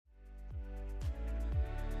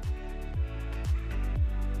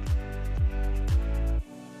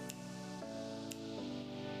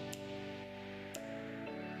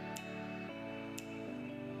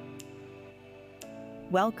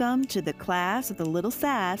Welcome to the Class of the Little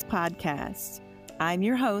Sass podcast. I'm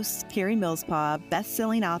your host, Karie Millspaugh,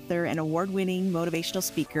 best-selling author and award-winning motivational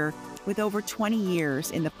speaker with over 20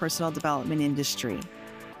 years in the personal development industry.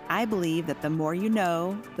 I believe that the more you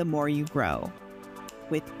know, the more you grow.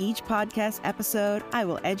 With each podcast episode, I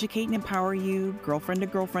will educate and empower you, girlfriend to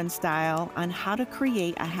girlfriend style, on how to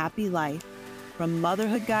create a happy life, from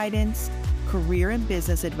motherhood guidance, career and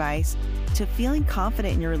business advice, to feeling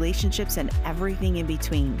confident in your relationships and everything in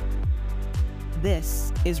between.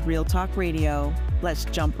 This is Real Talk Radio. Let's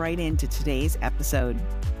jump right into today's episode.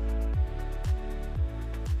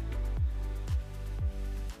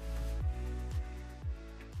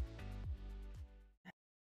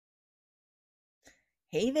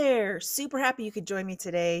 Hey there, super happy you could join me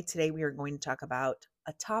today. Today we are going to talk about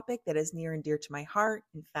a topic that is near and dear to my heart.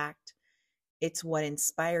 In fact, it's what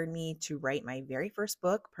inspired me to write my very first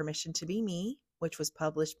book, Permission to Be Me, which was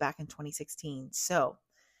published back in 2016. So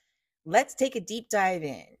let's take a deep dive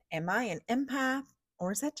in. Am I an empath,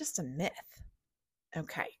 or is that just a myth?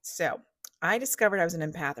 Okay, so I discovered I was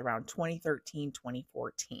an empath around 2013,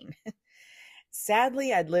 2014.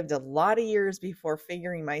 Sadly, I'd lived a lot of years before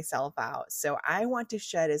figuring myself out. So I want to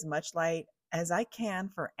shed as much light as I can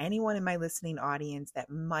for anyone in my listening audience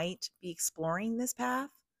that might be exploring this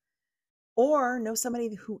path or know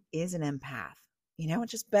somebody who is an empath. You know,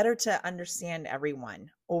 it's just better to understand everyone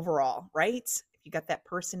overall, right? If you got that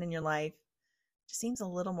person in your life, it just seems a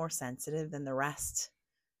little more sensitive than the rest.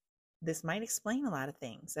 This might explain a lot of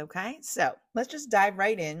things, okay? So let's just dive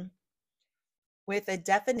right in with a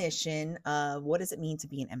definition of what does it mean to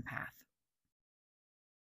be an empath.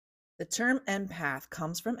 The term empath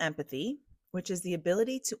comes from empathy, which is the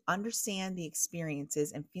ability to understand the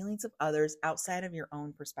experiences and feelings of others outside of your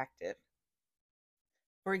own perspective.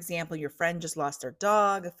 For example, your friend just lost their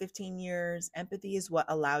dog of 15 years. Empathy is what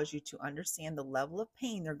allows you to understand the level of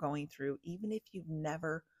pain they're going through, even if you've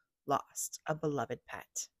never lost a beloved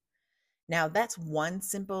pet. Now, that's one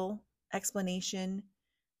simple explanation.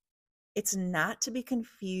 It's not to be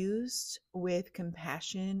confused with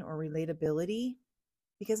compassion or relatability,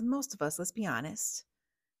 because most of us, let's be honest,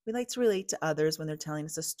 we like to relate to others when they're telling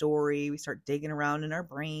us a story. We start digging around in our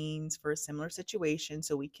brains for a similar situation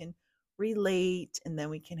so we can relate, and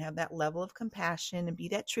then we can have that level of compassion and be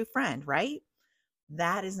that true friend, right?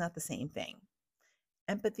 That is not the same thing.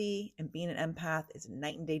 Empathy and being an empath is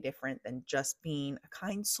night and day different than just being a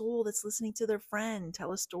kind soul that's listening to their friend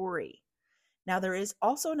tell a story. Now, there is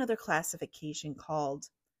also another classification called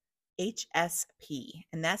HSP,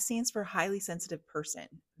 and that stands for highly sensitive person.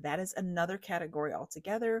 That is another category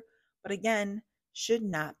altogether, but again, should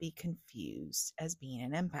not be confused as being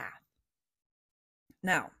an empath.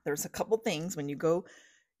 Now, there's a couple things. When you go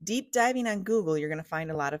deep diving on Google, you're going to find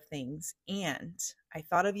a lot of things. And I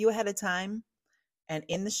thought of you ahead of time. And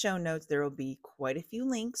in the show notes, there will be quite a few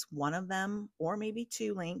links, one of them, or maybe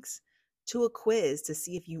two links, to a quiz to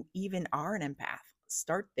see if you even are an empath.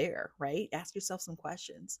 Start there, right? Ask yourself some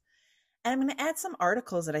questions. And I'm going to add some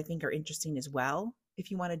articles that I think are interesting as well, if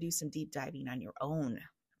you want to do some deep diving on your own,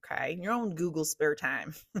 okay? In your own Google spare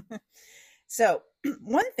time. So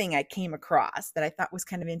one thing I came across that I thought was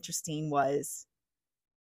kind of interesting was,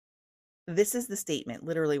 this is the statement,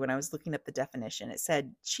 literally when I was looking up the definition. It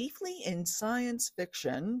said, chiefly in science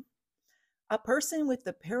fiction, a person with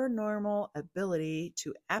the paranormal ability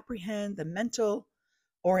to apprehend the mental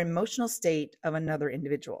or emotional state of another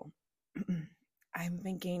individual. I'm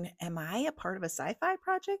thinking, am I a part of a sci-fi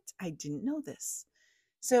project? I didn't know this.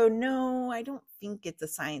 So no, I don't think it's a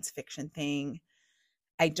science fiction thing.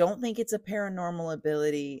 I don't think it's a paranormal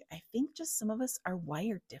ability. I think just some of us are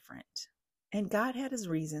wired different. And God had his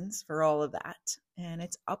reasons for all of that. And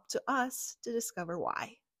it's up to us to discover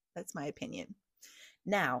why. That's my opinion.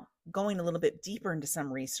 Now, going a little bit deeper into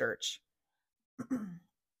some research,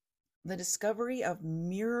 the discovery of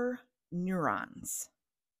mirror neurons.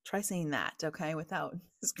 Try saying that, okay, without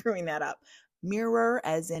screwing that up. Mirror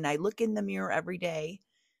as in I look in the mirror every day,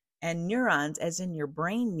 and neurons as in your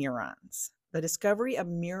brain neurons. The discovery of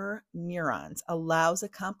mirror neurons allows a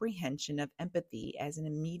comprehension of empathy as an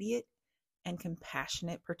immediate and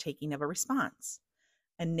compassionate partaking of a response,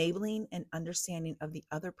 enabling an understanding of the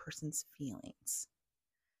other person's feelings.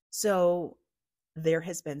 So there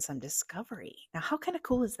has been some discovery. Now, how kind of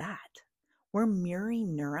cool is that? We're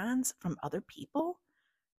mirroring neurons from other people?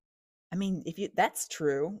 I mean, that's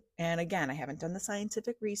true. And again, I haven't done the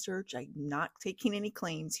scientific research. I'm not taking any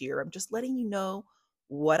claims here. I'm just letting you know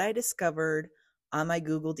what I discovered on my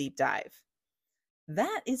Google deep dive.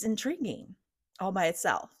 That is intriguing all by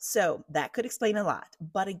itself. So that could explain a lot.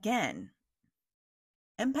 But again,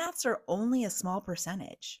 Empaths are only a small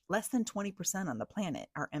percentage. Less than 20% on the planet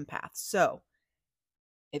are empaths. So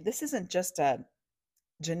if this isn't just a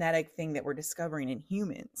genetic thing that we're discovering in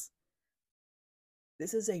humans,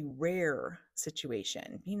 this is a rare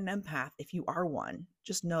situation. Being an empath, if you are one,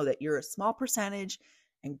 just know that you're a small percentage,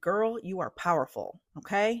 and girl, you are powerful.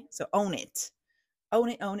 Okay? So own it. Own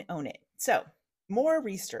it, own it, own it. So, more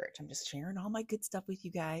research. I'm just sharing all my good stuff with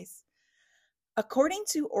you guys. According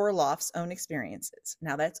to Orloff's own experiences,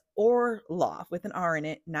 now that's Orloff with an R in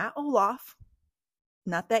it, not Olaf,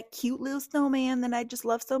 not that cute little snowman that I just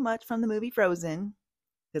love so much from the movie Frozen.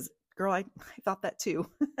 Because, girl, I thought that too.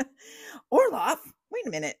 Orloff? Wait a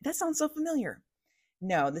minute. That sounds so familiar.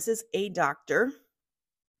 No, this is a doctor.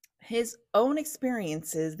 His own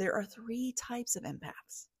experiences, there are 3 types of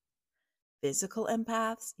empaths: physical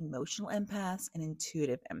empaths, emotional empaths, and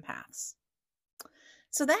intuitive empaths.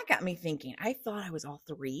 So that got me thinking. I thought I was all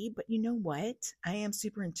 3, but you know what? I am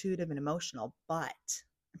super intuitive and emotional, but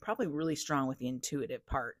I'm probably really strong with the intuitive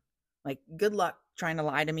part. Like, good luck trying to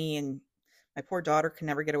lie to me, and my poor daughter can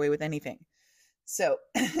never get away with anything. So,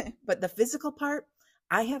 but the physical part,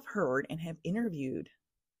 I have heard and have interviewed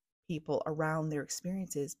people around their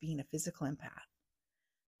experiences being a physical empath.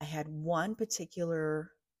 I had one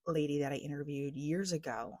particular lady that I interviewed years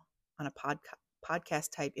ago on a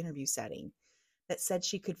podcast type interview setting that said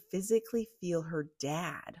she could physically feel her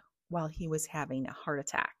dad while he was having a heart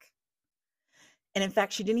attack. And in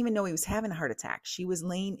fact, she didn't even know he was having a heart attack. She was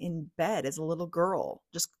laying in bed as a little girl,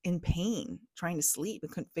 just in pain, trying to sleep,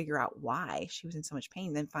 and couldn't figure out why she was in so much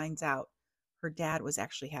pain. Then finds out her dad was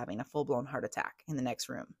actually having a full-blown heart attack in the next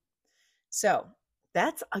room. So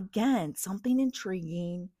that's, again, something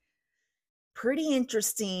intriguing, pretty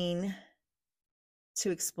interesting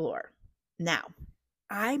to explore. Now,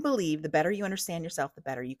 I believe the better you understand yourself, the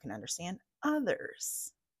better you can understand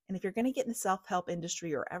others. And if you're going to get in the self-help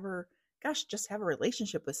industry or ever, just have a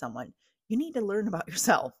relationship with someone, you need to learn about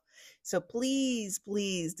yourself. So please,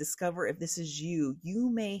 please discover if this is you. You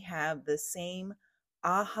may have the same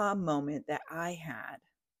aha moment that I had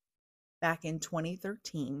back in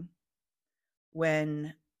 2013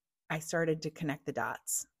 when I started to connect the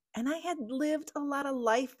dots. And I had lived a lot of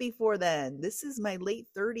life before then. This is my late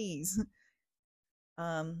 30s.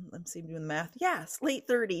 Let's see, I'm doing the math. Yes, late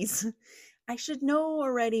 30s. I should know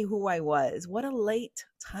already who I was. What a late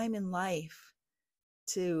time in life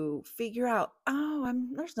to figure out,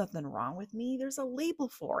 there's nothing wrong with me. There's a label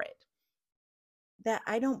for it. That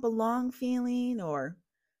I don't belong feeling, or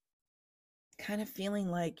kind of feeling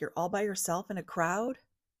like you're all by yourself in a crowd.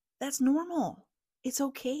 That's normal. It's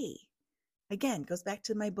okay. Again, goes back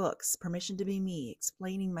to my books, Permission to Be Me,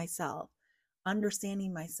 explaining myself,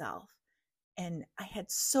 understanding myself. And I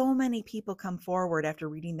had so many people come forward after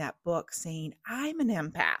reading that book saying, I'm an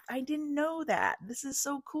empath. I didn't know that. This is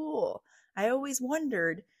so cool. I always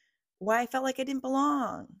wondered why I felt like I didn't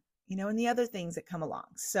belong, and the other things that come along.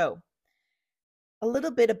 So a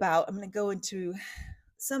little bit about, I'm going to go into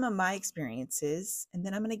some of my experiences, and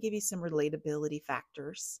then I'm going to give you some relatability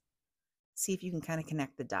factors, see if you can kind of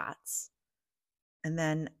connect the dots. And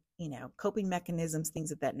then, coping mechanisms,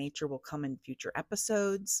 things of that nature will come in future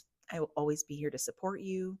episodes. I will always be here to support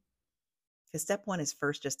you. Because step 1 is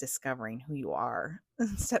first just discovering who you are.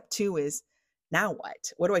 Step 2 is, now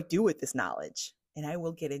what? What do I do with this knowledge? And I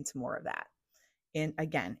will get into more of that. And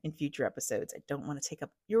again, in future episodes. I don't want to take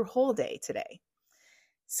up your whole day today.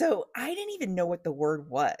 So I didn't even know what the word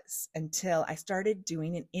was until I started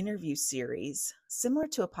doing an interview series similar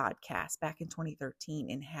to a podcast back in 2013,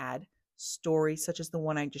 and had stories such as the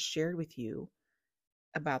one I just shared with you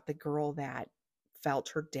about the girl that felt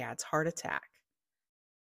her dad's heart attack.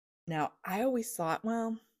 Now, I always thought,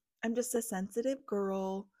 well, I'm just a sensitive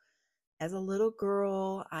girl. As a little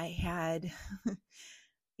girl, I had,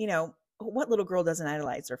 what little girl doesn't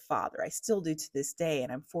idolize their father? I still do to this day,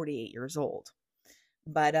 and I'm 48 years old.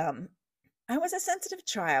 But I was a sensitive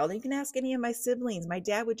child. You can ask any of my siblings. My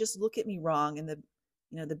dad would just look at me wrong, and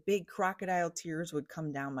the big crocodile tears would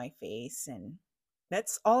come down my face, and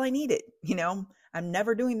that's all I needed. I'm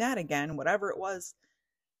never doing that again, whatever it was.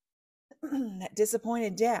 That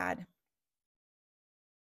disappointed dad.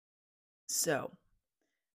 So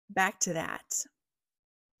back to that.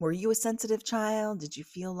 Were you a sensitive child? Did you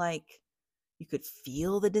feel like you could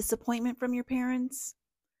feel the disappointment from your parents?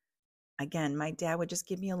 Again, my dad would just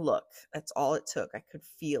give me a look. That's all it took. I could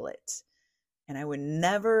feel it. And I would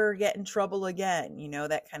never get in trouble again,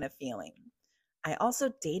 that kind of feeling. I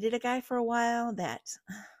also dated a guy for a while that,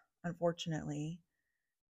 unfortunately,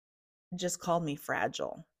 just called me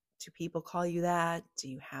fragile. Do people call you that? Do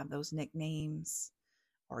you have those nicknames?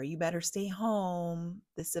 or you better stay home.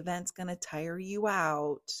 This event's going to tire you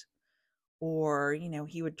out. Or,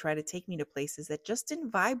 he would try to take me to places that just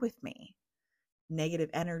didn't vibe with me. Negative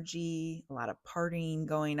energy, a lot of partying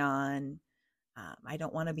going on. I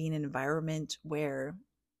don't want to be in an environment where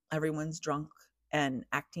everyone's drunk and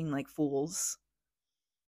acting like fools,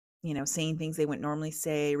 saying things they wouldn't normally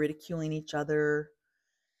say, ridiculing each other,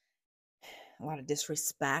 a lot of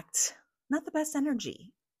disrespect, not the best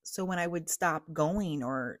energy. So when I would stop going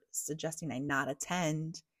or suggesting I not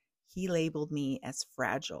attend, he labeled me as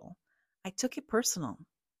fragile. I took it personal.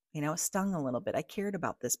 It stung a little bit. I cared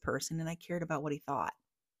about this person and I cared about what he thought.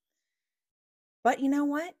 But you know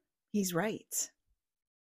what? He's right.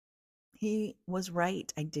 He was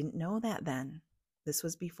right. I didn't know that then. This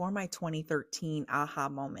was before my 2013 aha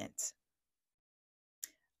moment.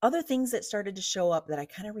 Other things that started to show up that I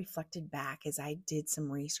kind of reflected back as I did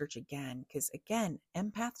some research again, because again,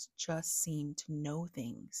 empaths just seem to know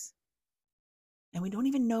things. And we don't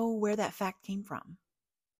even know where that fact came from.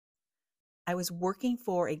 I was working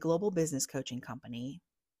for a global business coaching company.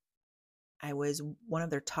 I was one of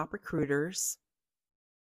their top recruiters.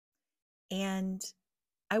 And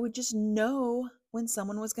I would just know when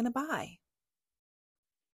someone was going to buy.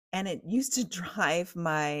 And it used to drive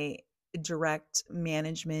my direct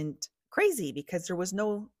management crazy because there was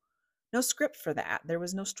no script for that. There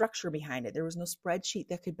was no structure behind it. There was no spreadsheet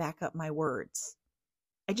that could back up my words.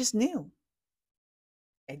 I just knew.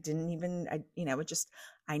 I didn't even,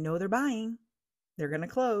 I know they're buying. They're going to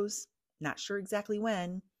close. Not sure exactly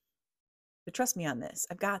when, but trust me on this.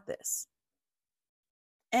 I've got this.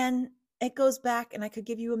 And it goes back, and I could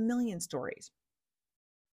give you a million stories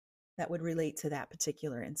that would relate to that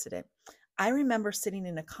particular incident. I remember sitting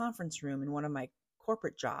in a conference room in one of my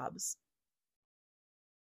corporate jobs,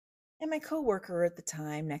 and my coworker at the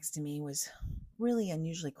time next to me was really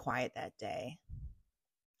unusually quiet that day.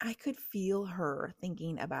 I could feel her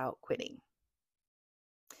thinking about quitting.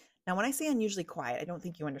 Now, when I say unusually quiet, I don't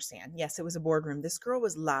think you understand. Yes, it was a boardroom. This girl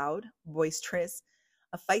was loud, boisterous,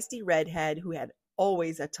 a feisty redhead who had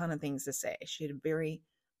always a ton of things to say. She had a very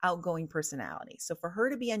outgoing personality. So for her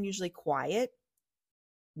to be unusually quiet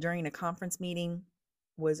during a conference meeting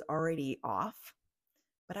was already off.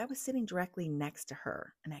 But I was sitting directly next to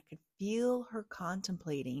her, and I could feel her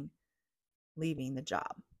contemplating leaving the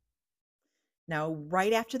job. Now,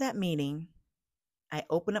 right after that meeting, I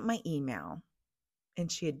opened up my email, and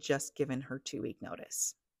she had just given her 2-week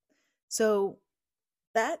notice. So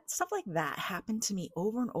that stuff like that happened to me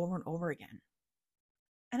over and over and over again.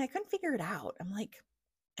 And I couldn't figure it out. I'm like,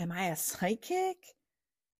 am I a psychic?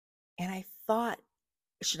 And I thought,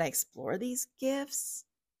 should I explore these gifts?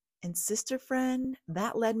 And sister friend,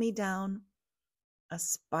 that led me down a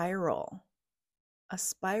spiral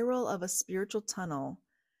of a spiritual tunnel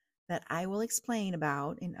that I will explain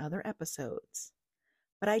about in other episodes.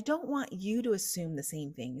 But I don't want you to assume the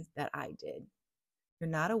same things that I did. You're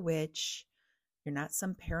not a witch. You're not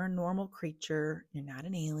some paranormal creature. You're not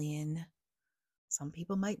an alien. Some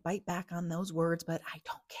people might bite back on those words, but I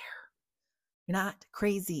don't care. You're not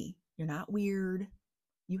crazy. You're not weird.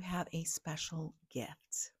 You have a special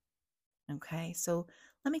gift. Okay, so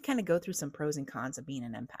let me kind of go through some pros and cons of being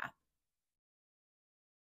an empath.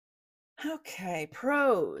 Okay,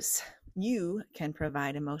 pros. You can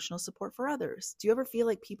provide emotional support for others. Do you ever feel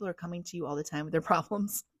like people are coming to you all the time with their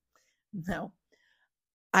problems? No.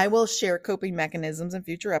 I will share coping mechanisms in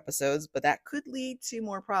future episodes, but that could lead to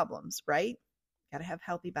more problems, right? Got to have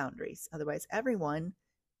healthy boundaries. Otherwise, everyone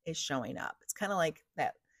is showing up. It's kind of like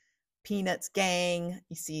that Peanuts gang.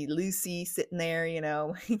 You see Lucy sitting there,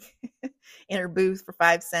 in her booth for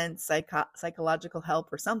 5 cents, psychological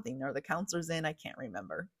help or something, or the counselor's in. I can't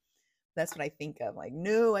remember. That's what I think of. Like,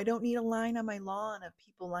 no, I don't need a line on my lawn of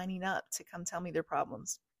people lining up to come tell me their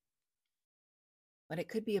problems. But it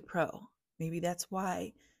could be a pro. Maybe that's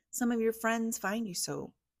why some of your friends find you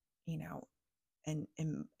so, and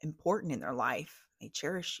important in their life. They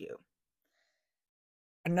cherish you.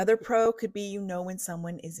 Another pro could be when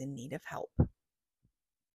someone is in need of help.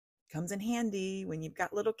 Comes in handy when you've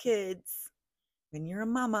got little kids, when you're a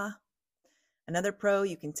mama. Another pro,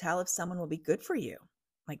 you can tell if someone will be good for you.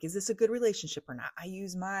 Like, is this a good relationship or not? I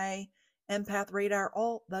use my empath radar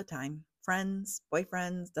all the time. Friends,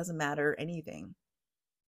 boyfriends, doesn't matter, anything.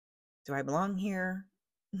 Do I belong here?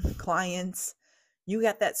 Clients. You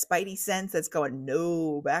got that spidey sense that's going,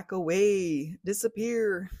 no, back away,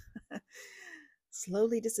 disappear.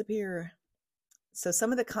 Slowly disappear. So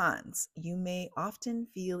some of the cons, you may often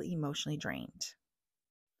feel emotionally drained.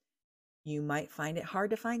 You might find it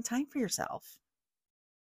hard to find time for yourself.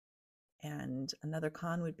 And another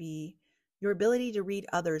con would be your ability to read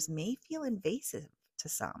others may feel invasive to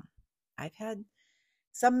some. I've had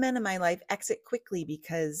some men in my life exit quickly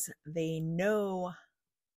because they know,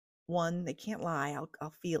 one, they can't lie,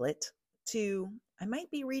 I'll feel it. Two, I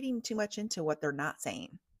might be reading too much into what they're not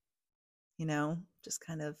saying, just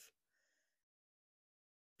kind of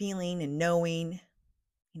feeling and knowing.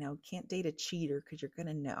 Can't date a cheater because you're going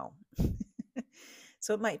to know.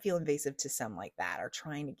 So it might feel invasive to some like that, or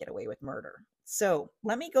trying to get away with murder. So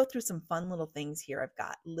let me go through some fun little things here I've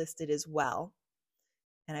got listed as well.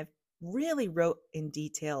 And I've really wrote in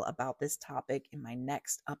detail about this topic in my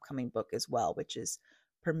next upcoming book as well, which is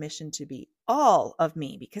Permission to Be All of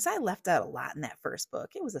Me, because I left out a lot in that first book.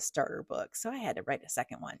 It was a starter book, so I had to write a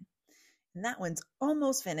second one. And that one's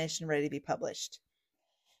almost finished and ready to be published.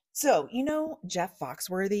 So, Jeff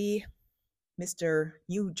Foxworthy, Mr.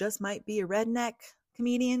 You Just Might Be a Redneck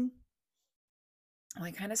comedian. Well,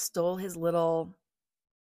 I kind of stole his little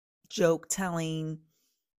joke telling,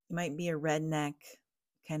 you might be a redneck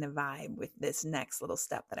kind of vibe with this next little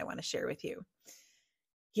step that I want to share with you.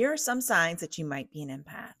 Here are some signs that you might be an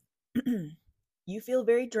empath. You feel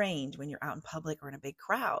very drained when you're out in public or in a big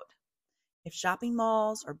crowd. If shopping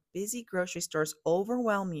malls or busy grocery stores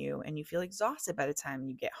overwhelm you and you feel exhausted by the time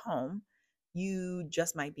you get home, you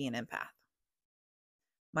just might be an empath.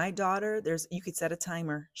 My daughter, you could set a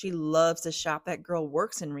timer. She loves to shop. That girl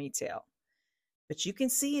works in retail. But you can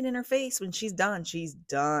see it in her face when she's done. She's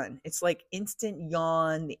done. It's like instant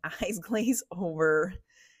yawn. The eyes glaze over.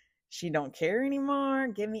 She don't care anymore.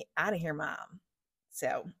 Get me out of here, Mom.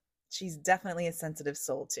 So she's definitely a sensitive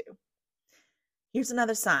soul too. Here's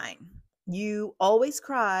another sign. You always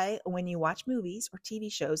cry when you watch movies or TV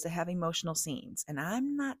shows that have emotional scenes. And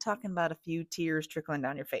I'm not talking about a few tears trickling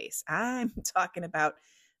down your face. I'm talking about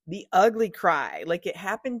the ugly cry, like it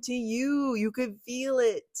happened to you. You could feel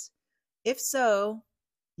it. If so,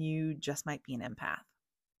 you just might be an empath.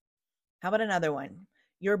 How about another one?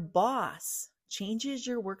 Your boss changes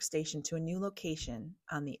your workstation to a new location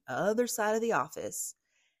on the other side of the office,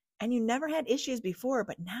 and you never had issues before,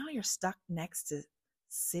 but now you're stuck next to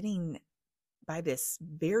sitting by this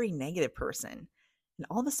very negative person, and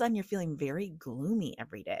all of a sudden you're feeling very gloomy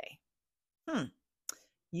every day.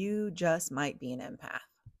 You just might be an empath.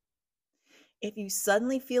 If you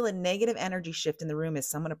suddenly feel a negative energy shift in the room as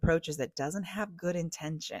someone approaches that doesn't have good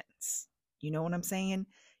intentions, you know what I'm saying?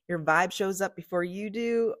 Your vibe shows up before you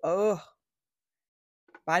do. Oh,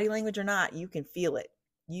 body language or not, you can feel it.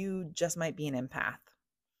 You just might be an empath.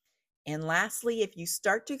 And lastly, if you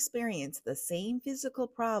start to experience the same physical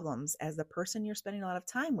problems as the person you're spending a lot of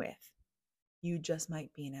time with, you just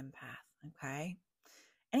might be an empath, okay?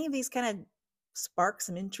 Any of these kind of spark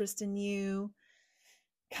some interest in you,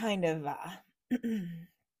 kind of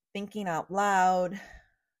thinking out loud.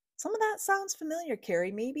 Some of that sounds familiar,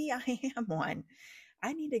 Karie. Maybe I am one.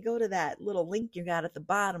 I need to go to that little link you got at the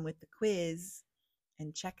bottom with the quiz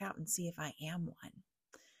and check out and see if I am one.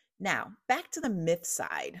 Now, back to the myth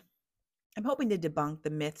side. I'm hoping to debunk the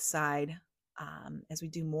myth side as we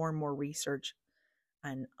do more and more research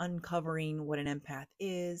on uncovering what an empath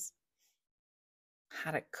is,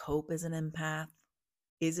 how to cope as an empath.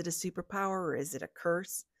 Is it a superpower or is it a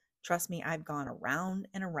curse? Trust me, I've gone around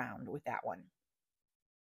and around with that one.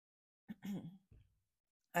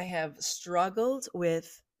 I have struggled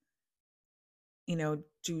with,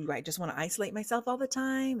 do I just want to isolate myself all the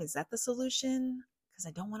time? Is that the solution? Because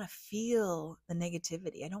I don't want to feel the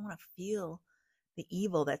negativity. I don't want to feel the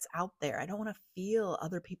evil that's out there. I don't want to feel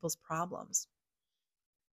other people's problems.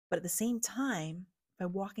 But at the same time, if I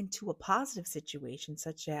walk into a positive situation,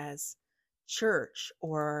 such as church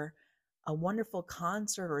or a wonderful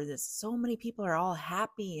concert, or there's so many people are all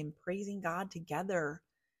happy and praising God together,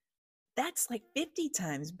 that's like 50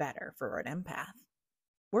 times better for an empath.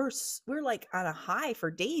 We're like on a high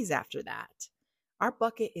for days after that. Our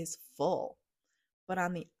bucket is full. But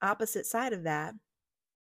on the opposite side of that,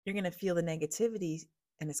 you're going to feel the negativity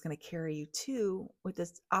and it's going to carry you too with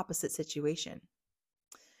this opposite situation.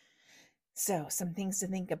 So some things to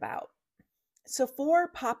think about. So 4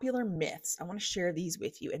 popular myths, I want to share these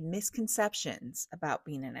with you, and misconceptions about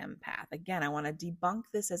being an empath. Again, I want to debunk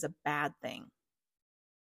this as a bad thing.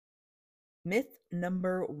 Myth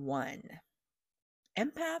number 1,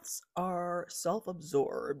 empaths are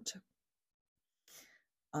self-absorbed.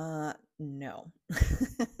 No.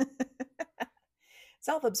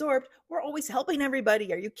 Self-absorbed? We're always helping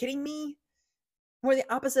everybody. Are you kidding me? We're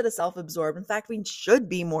the opposite of self-absorbed. In fact, we should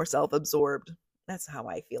be more self-absorbed. That's how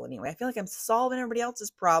I feel anyway. I feel like I'm solving everybody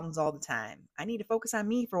else's problems all the time. I need to focus on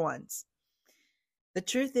me for once. The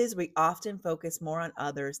truth is, we often focus more on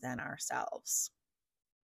others than ourselves.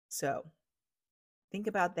 So think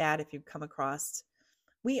about that if you come across.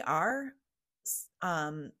 We are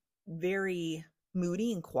very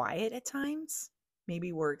moody and quiet at times.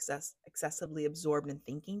 Maybe we're excessively absorbed in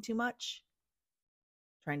thinking too much,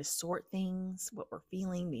 trying to sort things, what we're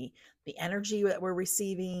feeling, the energy that we're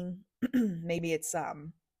receiving. Maybe it's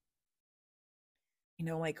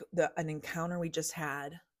like an encounter we just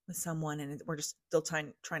had with someone, and we're just still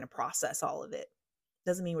trying to process all of it.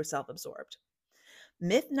 Doesn't mean we're self-absorbed.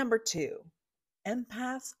 Myth number 2,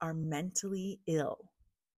 empaths are mentally ill.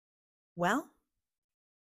 Well,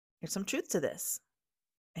 there's some truth to this,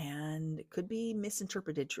 and it could be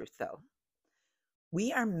misinterpreted truth, though.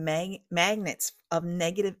 We are magnets of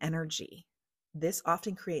negative energy. This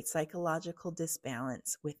often creates psychological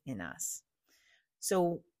disbalance within us.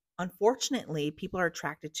 So, unfortunately, people are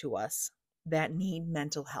attracted to us that need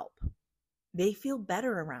mental help. They feel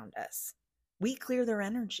better around us. We clear their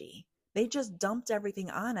energy. They just dumped everything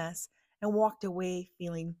on us and walked away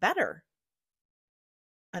feeling better.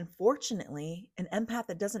 Unfortunately, an empath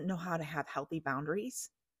that doesn't know how to have healthy boundaries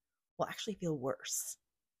will actually feel worse.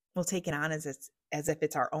 We'll take it on as if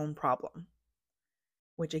it's our own problem.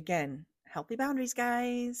 Which again, healthy boundaries,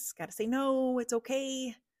 guys. Got to say no, it's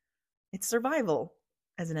okay. It's survival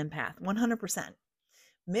as an empath, 100%.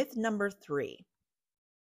 Myth number 3.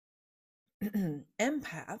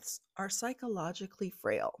 Empaths are psychologically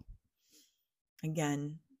frail.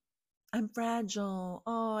 Again, I'm fragile.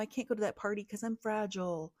 Oh, I can't go to that party because I'm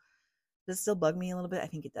fragile. Does it still bug me a little bit? I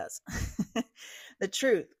think it does. The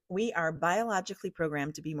truth, we are biologically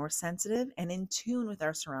programmed to be more sensitive and in tune with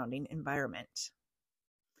our surrounding environment.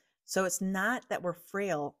 So it's not that we're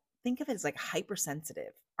frail. Think of it as like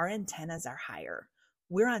hypersensitive. Our antennas are higher.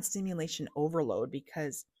 We're on stimulation overload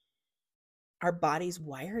because our body's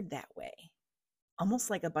wired that way. Almost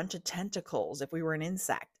like a bunch of tentacles if we were an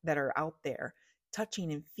insect that are out there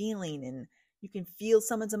touching and feeling, and you can feel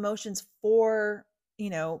someone's emotions 4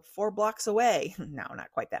 blocks away. No,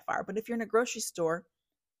 not quite that far. But if you're in a grocery store,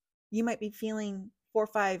 you might be feeling 4 or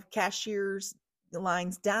 5 cashiers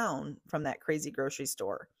lines down from that crazy grocery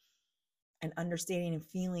store and understanding and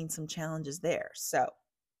feeling some challenges there. So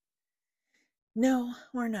no,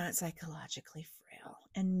 we're not psychologically frail.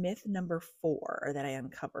 And myth number 4 that I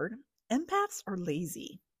uncovered, empaths are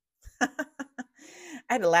lazy. I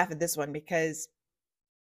had to laugh at this one because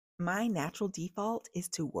my natural default is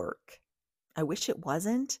to work. I wish it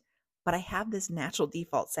wasn't, but I have this natural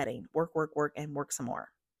default setting, work, work, work, and work some more.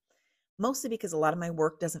 Mostly because a lot of my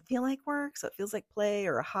work doesn't feel like work, so it feels like play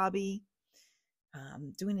or a hobby.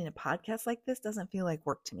 Doing a podcast like this doesn't feel like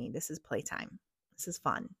work to me. This is playtime. This is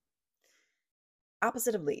fun.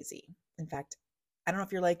 Opposite of lazy. In fact, I don't know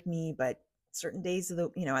if you're like me, but certain days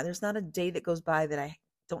of there's not a day that goes by that I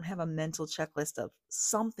don't have a mental checklist of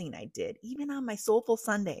something I did, even on my soulful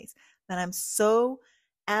Sundays, that I'm so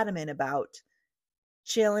adamant about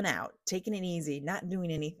chilling out, taking it easy, not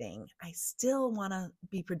doing anything. I still want to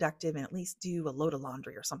be productive and at least do a load of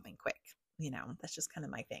laundry or something quick. That's just kind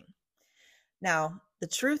of my thing. Now, the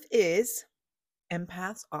truth is,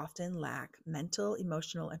 empaths often lack mental,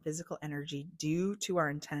 emotional, and physical energy due to our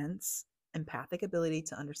intense empathic ability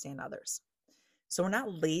to understand others. So we're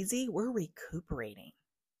not lazy, we're recuperating.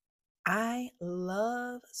 I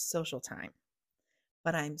love social time,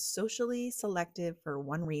 but I'm socially selective for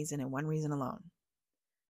one reason and one reason alone.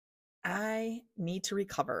 I need to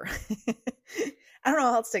recover. I don't know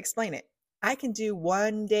how else to explain it. I can do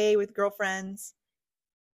one day with girlfriends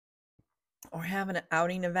or have an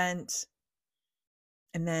outing event,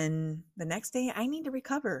 and then the next day I need to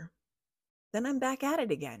recover. Then I'm back at it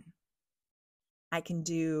again. I can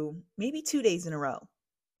do maybe 2 days in a row.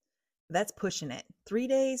 That's pushing it. 3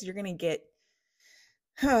 days, you're going to get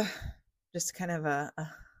just kind of a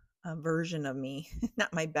version of me,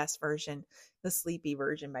 not my best version, the sleepy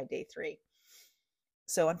version by day 3.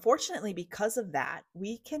 So unfortunately, because of that,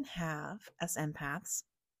 we can have, as empaths,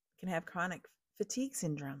 can have chronic fatigue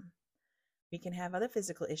syndrome. We can have other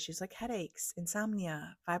physical issues like headaches,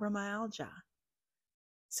 insomnia, fibromyalgia.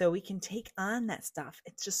 So we can take on that stuff.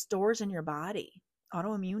 It just stores in your body,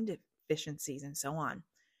 autoimmune deficiencies and so on.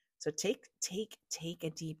 So take a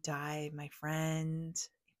deep dive, my friend.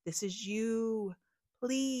 If this is you,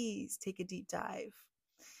 please take a deep dive.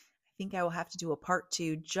 I think I will have to do a part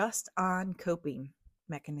 2 just on coping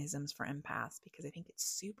mechanisms for empaths because I think it's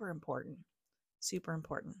super important. Super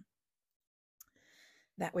important.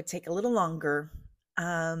 That would take a little longer.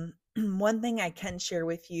 One thing I can share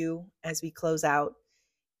with you as we close out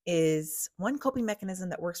is one coping mechanism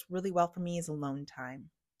that works really well for me is alone time.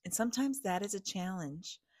 And sometimes that is a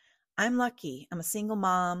challenge. I'm lucky. I'm a single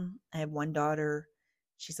mom. I have one daughter.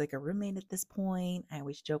 She's like a roommate at this point. I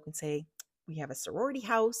always joke and say we have a sorority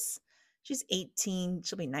house. She's 18.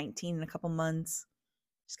 She'll be 19 in a couple months.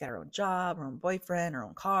 She's got her own job, her own boyfriend, her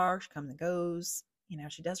own car. She comes and goes.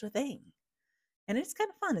 She does her thing. And it's kind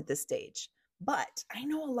of fun at this stage. But I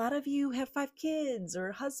know a lot of you have 5 kids or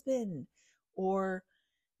a husband, or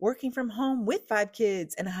working from home with 5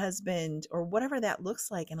 kids and a husband, or whatever that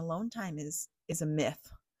looks like. And alone time is a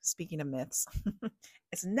myth. Speaking of myths,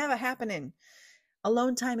 it's never happening.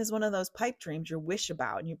 Alone time is one of those pipe dreams you wish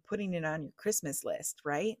about and you're putting it on your Christmas list,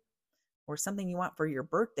 right? Or something you want for your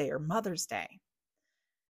birthday or Mother's Day.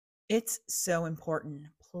 It's so important.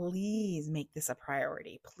 Please make this a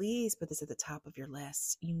priority. Please put this at the top of your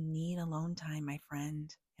list. You need alone time, my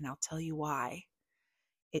friend, and I'll tell you why.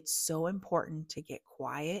 It's so important to get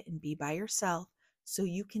quiet and be by yourself so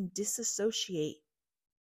you can disassociate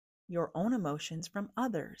your own emotions from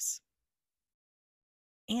others,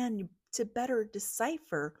 and to better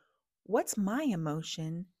decipher what's my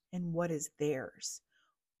emotion and what is theirs.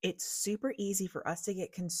 It's super easy for us to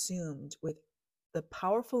get consumed with the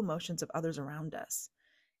powerful emotions of others around us.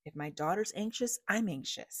 If my daughter's anxious, I'm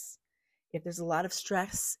anxious. If there's a lot of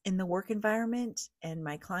stress in the work environment and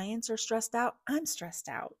my clients are stressed out, I'm stressed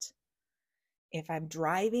out. If I'm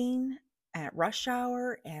driving at rush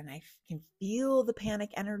hour and I can feel the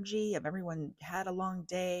panic energy of everyone had a long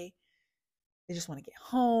day, they just want to get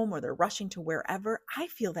home or they're rushing to wherever, I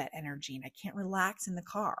feel that energy and I can't relax in the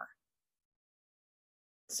car.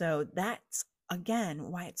 So that's,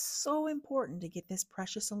 again, why it's so important to get this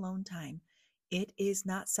precious alone time. It is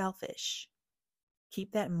not selfish.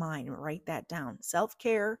 Keep that in mind and write that down.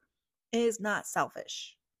 Self-care is not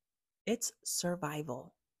selfish. It's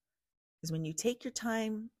survival. Because when you take your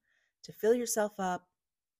time to fill yourself up,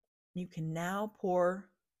 you can now pour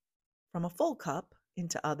from a full cup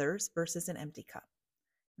into others versus an empty cup.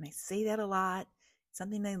 And I say that a lot. It's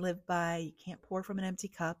something I live by. You can't pour from an empty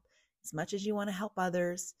cup. As much as you want to help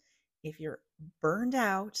others, if you're burned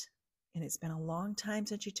out and it's been a long time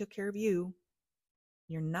since you took care of you,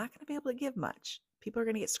 you're not going to be able to give much. People are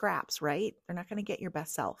going to get scraps, right? They're not going to get your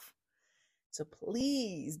best self. So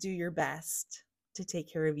please do your best to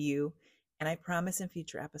take care of you. And I promise in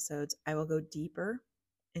future episodes, I will go deeper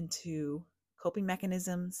into coping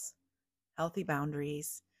mechanisms, healthy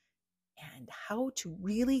boundaries, and how to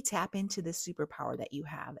really tap into this superpower that you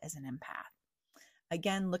have as an empath.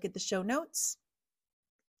 Again, look at the show notes.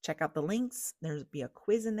 Check out the links. There'll be a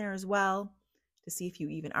quiz in there as well to see if you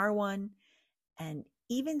even are one. And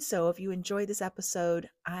even so, if you enjoyed this episode,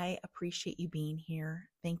 I appreciate you being here.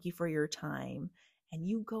 Thank you for your time. And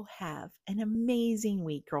you go have an amazing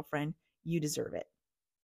week, girlfriend. You deserve it.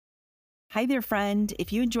 Hi there, friend.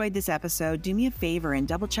 If you enjoyed this episode, do me a favor and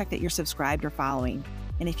double check that you're subscribed or following.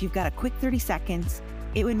 And if you've got a quick 30 seconds,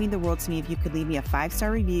 it would mean the world to me if you could leave me a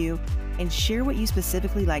 5-star review and share what you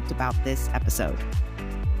specifically liked about this episode.